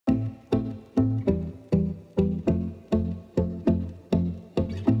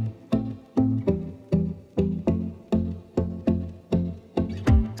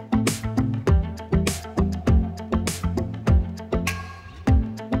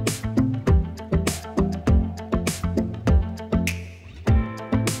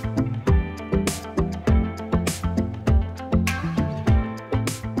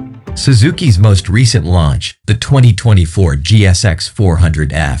Suzuki's most recent launch, the 2024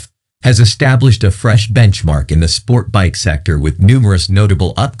 GSX400F, has established a fresh benchmark in the sport bike sector with numerous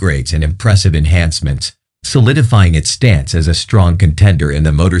notable upgrades and impressive enhancements, solidifying its stance as a strong contender in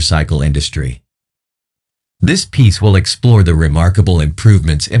the motorcycle industry. This piece will explore the remarkable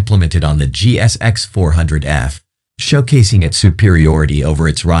improvements implemented on the GSX400F, showcasing its superiority over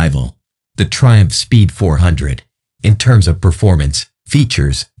its rival, the Triumph Speed 400, in terms of performance,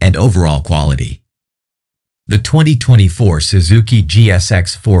 features, and overall quality. The 2024 Suzuki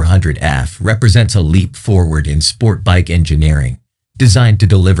GSX400F represents a leap forward in sport bike engineering, designed to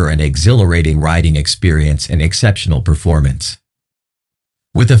deliver an exhilarating riding experience and exceptional performance.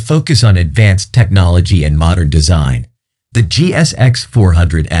 With a focus on advanced technology and modern design, the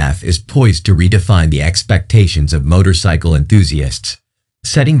GSX400F is poised to redefine the expectations of motorcycle enthusiasts,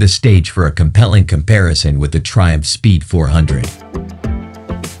 setting the stage for a compelling comparison with the Triumph Speed 400.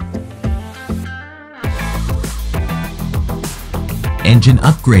 Engine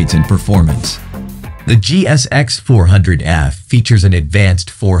upgrades and performance. The GSX400F features an advanced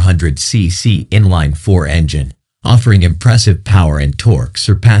 400cc inline-4 engine, offering impressive power and torque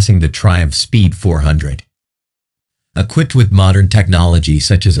surpassing the Triumph Speed 400. Equipped with modern technology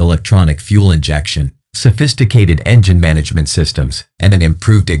such as electronic fuel injection, sophisticated engine management systems, and an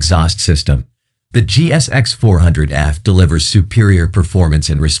improved exhaust system, the GSX400F delivers superior performance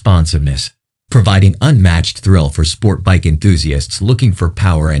and responsiveness, providing unmatched thrill for sport bike enthusiasts looking for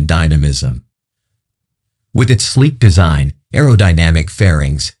power and dynamism. With its sleek design, aerodynamic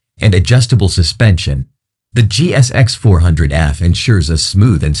fairings, and adjustable suspension, the GSX400F ensures a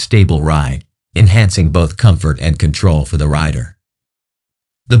smooth and stable ride, enhancing both comfort and control for the rider.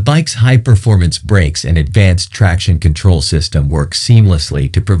 The bike's high-performance brakes and advanced traction control system work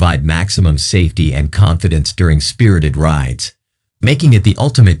seamlessly to provide maximum safety and confidence during spirited rides, making it the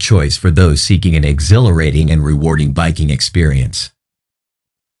ultimate choice for those seeking an exhilarating and rewarding biking experience.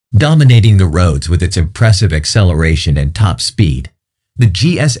 Dominating the roads with its impressive acceleration and top speed, the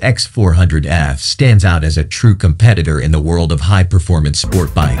GSX400F stands out as a true competitor in the world of high-performance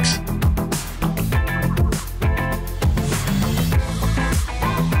sport bikes.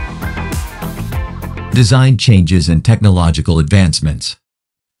 Design changes and technological advancements.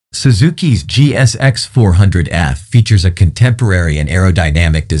 Suzuki's GSX400F features a contemporary and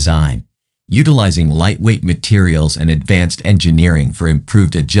aerodynamic design, utilizing lightweight materials and advanced engineering for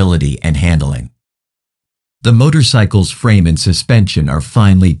improved agility and handling. The motorcycle's frame and suspension are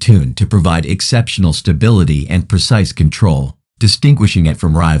finely tuned to provide exceptional stability and precise control, distinguishing it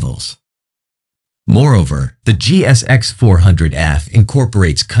from rivals. Moreover, the GSX400F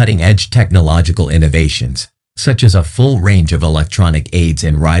incorporates cutting-edge technological innovations, such as a full range of electronic aids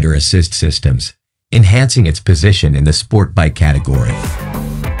and rider assist systems, enhancing its position in the sport bike category.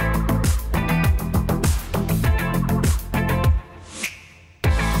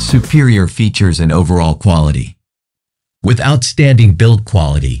 Superior features and overall quality. With outstanding build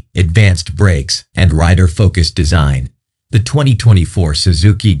quality, advanced brakes, and rider-focused design, the 2024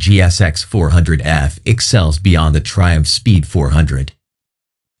 Suzuki GSX400F excels beyond the Triumph Speed 400.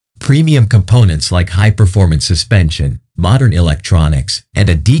 Premium components like high-performance suspension, modern electronics, and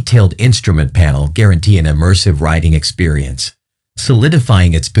a detailed instrument panel guarantee an immersive riding experience,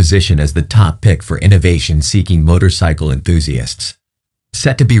 solidifying its position as the top pick for innovation-seeking motorcycle enthusiasts.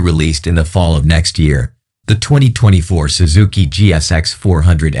 Set to be released in the fall of next year, the 2024 Suzuki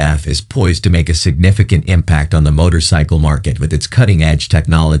GSX400F is poised to make a significant impact on the motorcycle market with its cutting-edge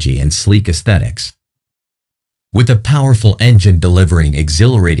technology and sleek aesthetics. With a powerful engine delivering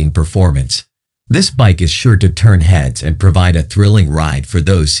exhilarating performance, this bike is sure to turn heads and provide a thrilling ride for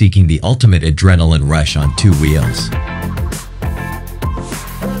those seeking the ultimate adrenaline rush on two wheels.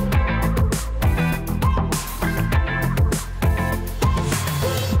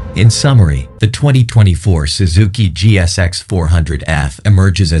 In summary, the 2024 Suzuki GSX400F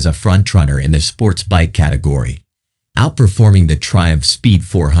emerges as a frontrunner in the sports bike category, outperforming the Triumph Speed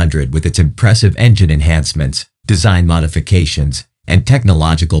 400 with its impressive engine enhancements, design modifications, and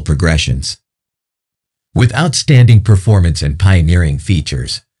technological progressions. With outstanding performance and pioneering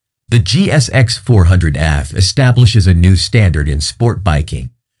features, the GSX400F establishes a new standard in sport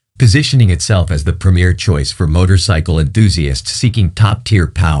biking, positioning itself as the premier choice for motorcycle enthusiasts seeking top-tier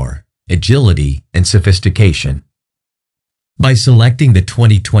power, agility, and sophistication. By selecting the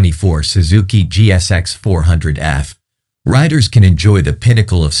 2024 Suzuki GSX400F, riders can enjoy the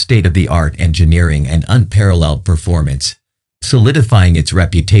pinnacle of state-of-the-art engineering and unparalleled performance, solidifying its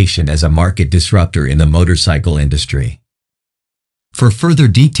reputation as a market disruptor in the motorcycle industry. For further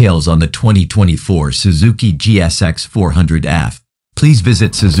details on the 2024 Suzuki GSX400F, please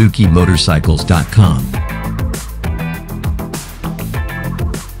visit SUZUKIMotorcycles.com.